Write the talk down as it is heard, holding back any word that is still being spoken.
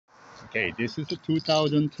Okay, this is a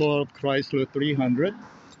 2012 Chrysler 300.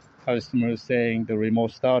 Customer is saying the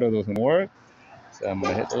remote starter doesn't work. So I'm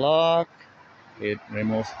gonna hit lock, hit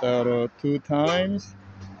remote starter 2 times,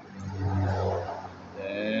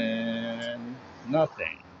 then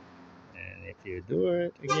nothing. And if you do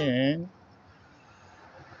it again,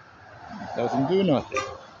 it doesn't do nothing.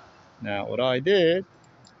 Now what I did,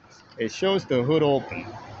 it shows the hood open.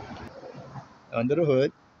 Under the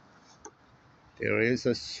hood, there is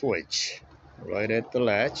a switch right at the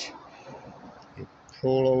latch. You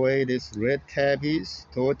pull away this red tabbies,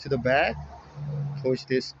 throw it to the back, push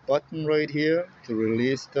this button right here to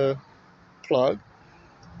release the plug.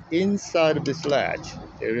 Inside of this latch,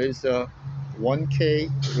 there is a 1K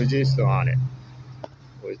resistor on it,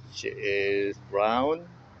 which is brown,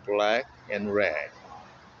 black, and red.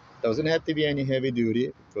 Doesn't have to be any heavy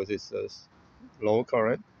duty because it's a low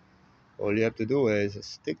current. All you have to do is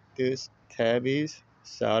stick this tabbies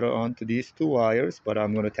solder onto these 2 wires, but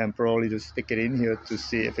I'm going to temporarily just stick it in here to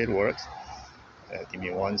see if it works. Give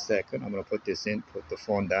me 1 second. I'm going to put this in, put the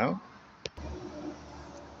phone down.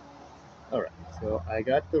 Alright, so I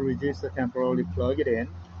got the resistor temporarily plug it in.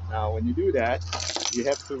 Now when you do that, you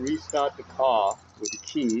have to restart the car with the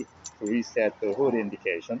key to reset the hood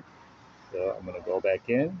indication. So I'm going to go back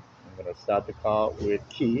in. I'm going to start the car with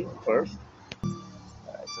key first.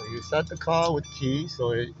 Alright, so you start the car with key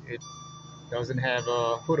so it doesn't have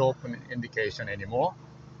a hood open indication anymore.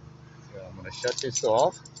 So I'm going to shut this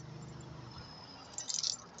off.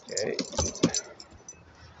 Okay.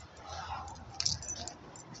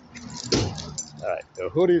 Alright, the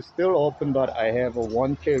hood is still open, but I have a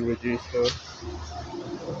 1K resistor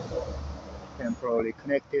temporarily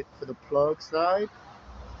connected to the plug side.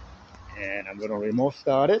 And I'm going to remote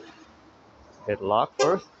start it. Hit lock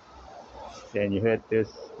first. Then you hit this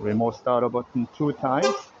remote starter button 2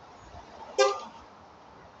 times.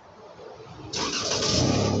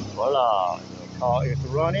 Voila, the car is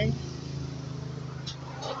running.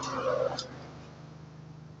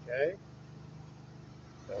 Okay.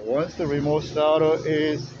 So once the remote starter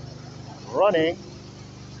is running,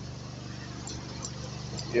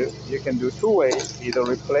 you can do 2 ways. Either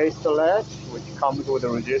replace the latch, which comes with a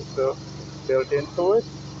resistor built into it,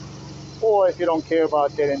 or if you don't care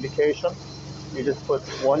about that indication, you just put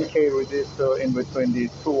 1K resistor in between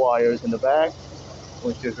these 2 wires in the back,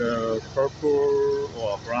 which is a purple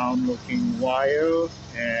or brown looking wire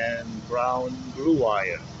and brown blue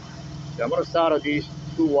wire. So I'm going to solder these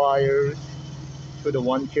 2 wires to the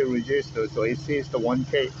 1K resistor so it sees the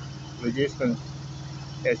 1K resistance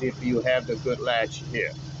as if you have the good latch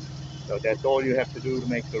here. So that's all you have to do to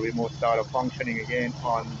make the remote starter functioning again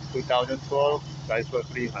on 2012 Chrysler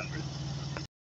 300.